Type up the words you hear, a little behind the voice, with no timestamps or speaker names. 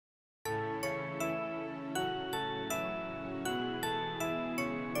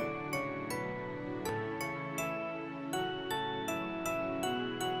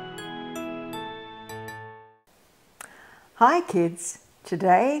Hi kids,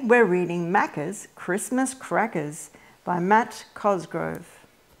 today we're reading Macca's Christmas Crackers by Matt Cosgrove.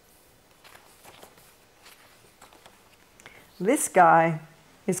 This guy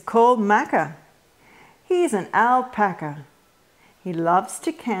is called Macca. He's an alpaca. He loves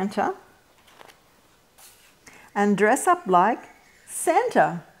to canter and dress up like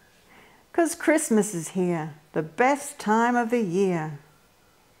Santa, 'cause Christmas is here, the best time of the year.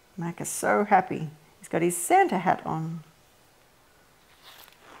 Macca's so happy. He's got his Santa hat on.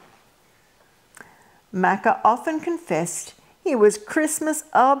 Macca often confessed he was Christmas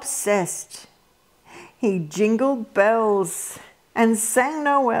obsessed. He jingled bells and sang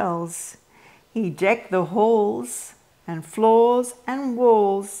Noels. He decked the halls and floors and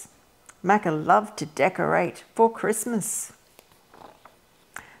walls. Macca loved to decorate for Christmas.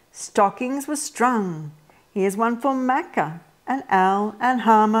 Stockings were strung. Here's one for Macca and Al and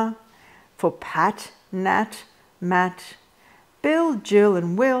Harmer, for Pat, Nat, Matt, Bill, Jill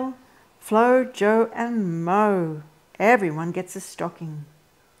and Will, Flo, Joe and Mo. Everyone gets a stocking.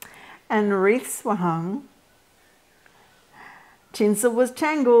 And wreaths were hung. Tinsel was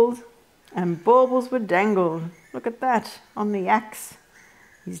tangled and baubles were dangled. Look at that on the axe.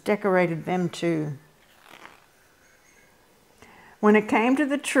 He's decorated them too. When it came to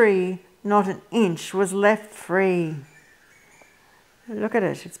the tree, not an inch was left free. Look at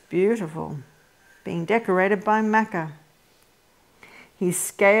it, it's beautiful. Being decorated by Macca. He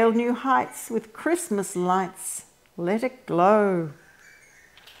scaled new heights with Christmas lights. Let it glow.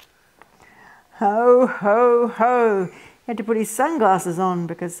 Ho, ho, ho. He had to put his sunglasses on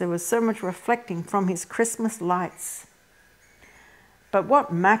because there was so much reflecting from his Christmas lights. But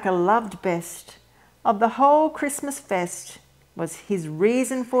what Macca loved best of the whole Christmas fest was his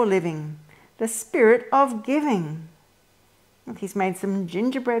reason for living, the spirit of giving. Look, he's made some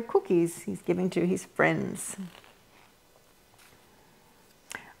gingerbread cookies he's giving to his friends.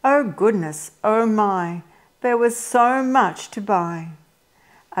 Oh goodness, oh my, there was so much to buy.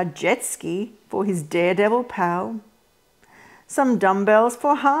 A jet ski for his daredevil pal. Some dumbbells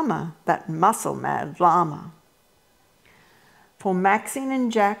for Harmer, that muscle-mad llama. For Maxine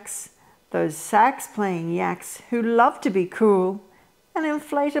and Jax, those sax-playing yaks who love to be cool, an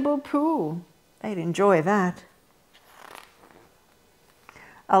inflatable pool. They'd enjoy that.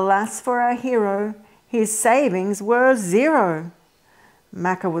 Alas for our hero, his savings were zero.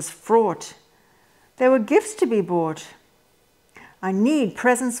 Macca was fraught. There were gifts to be bought. I need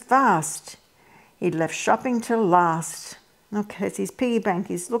presents fast. He'd left shopping till last. Look, it's his piggy bank.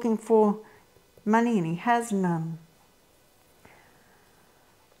 He's looking for money and he has none.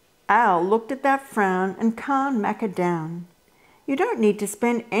 Al looked at that frown and calmed Macca down. You don't need to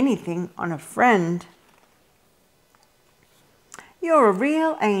spend anything on a friend. You're a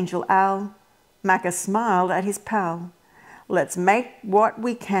real angel, Al. Macca smiled at his pal. Let's make what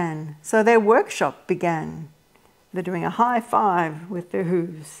we can. So their workshop began. They're doing a high five with their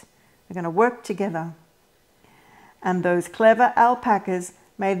hooves. They're going to work together. And those clever alpacas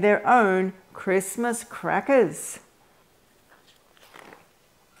made their own Christmas crackers.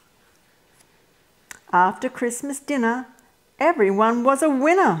 After Christmas dinner, everyone was a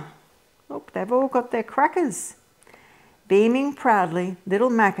winner. Look, they've all got their crackers. Beaming proudly, little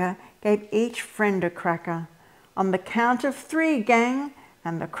Macca gave each friend a cracker. On the count of 3, gang,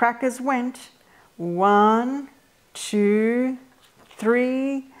 and the crackers went. 1, 2,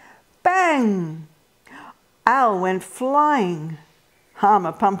 3, bang! Al went flying.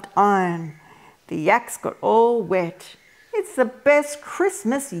 Harmer pumped iron. The yaks got all wet. It's the best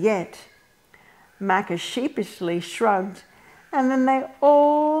Christmas yet. Macca sheepishly shrugged, and then they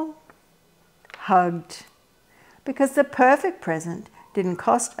all hugged, because the perfect present didn't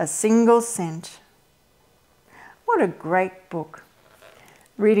cost a single cent. What a great book.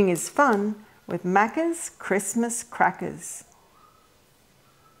 Reading is fun with Macca's Christmas Crackers.